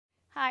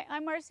Hi,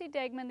 I'm Marci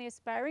Degman, the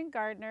aspiring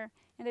gardener,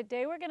 and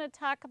today we're going to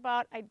talk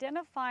about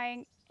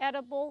identifying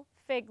edible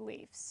fig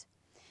leaves.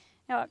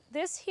 Now,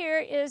 this here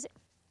is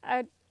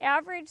an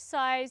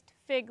average-sized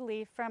fig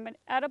leaf from an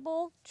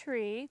edible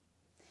tree,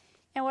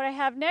 and what I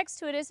have next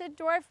to it is a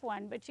dwarf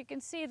one, but you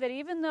can see that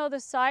even though the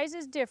size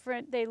is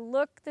different, they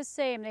look the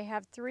same. They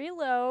have 3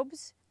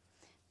 lobes.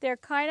 They're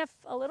kind of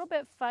a little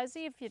bit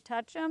fuzzy if you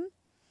touch them,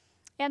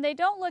 and they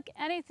don't look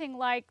anything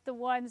like the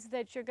ones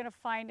that you're going to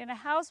find in a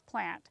house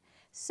plant.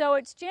 So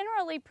it's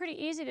generally pretty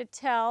easy to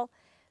tell.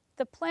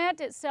 The plant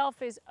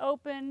itself is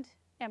opened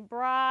and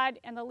broad,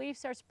 and the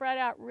leaves are spread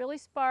out really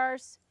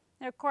sparse.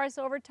 And of course,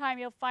 over time,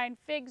 you'll find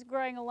figs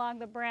growing along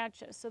the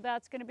branches. So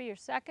that's going to be your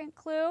second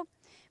clue.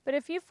 But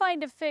if you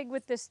find a fig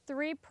with this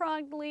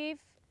 3-pronged leaf,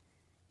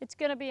 it's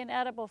going to be an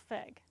edible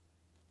fig.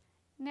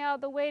 Now,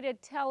 the way to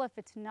tell if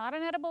it's not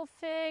an edible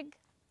fig,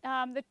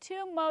 the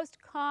 2 most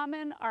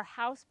common are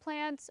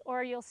houseplants,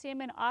 or you'll see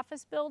them in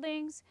office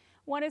buildings.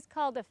 One is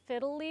called a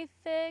fiddle leaf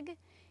fig,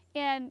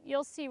 and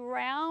you'll see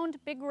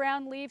big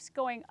round leaves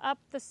going up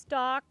the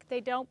stalk. They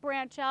don't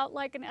branch out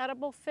like an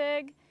edible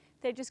fig.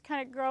 They just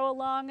kind of grow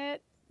along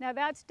it. Now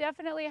that's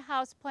definitely a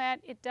houseplant.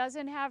 It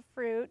doesn't have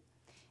fruit.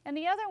 And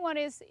the other one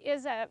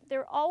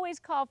they're always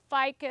called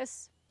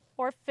ficus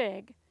or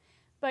fig,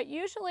 but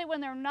usually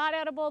when they're not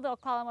edible, they'll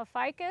call them a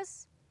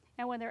ficus.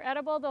 And when they're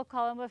edible, they'll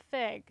call them a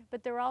fig,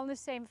 but they're all in the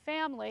same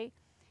family.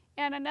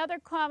 And another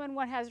common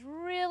one has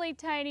really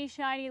tiny,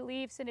 shiny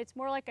leaves, and it's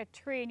more like a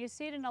tree, and you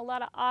see it in a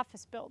lot of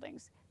office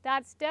buildings.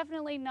 That's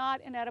definitely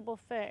not an edible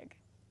fig.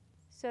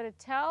 So to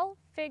tell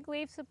fig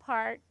leaves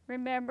apart,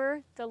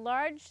 remember the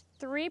large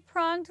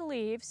 3-pronged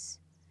leaves,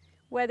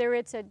 whether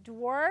it's a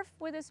dwarf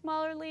with a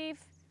smaller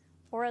leaf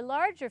or a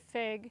larger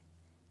fig,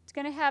 it's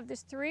going to have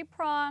this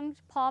 3-pronged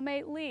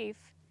palmate leaf.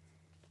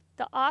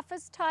 The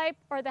office type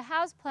or the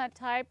houseplant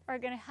type are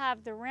going to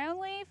have the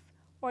round leaf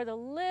or the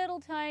little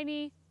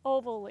tiny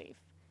oval leaf.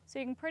 So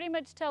you can pretty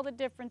much tell the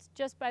difference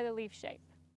just by the leaf shape.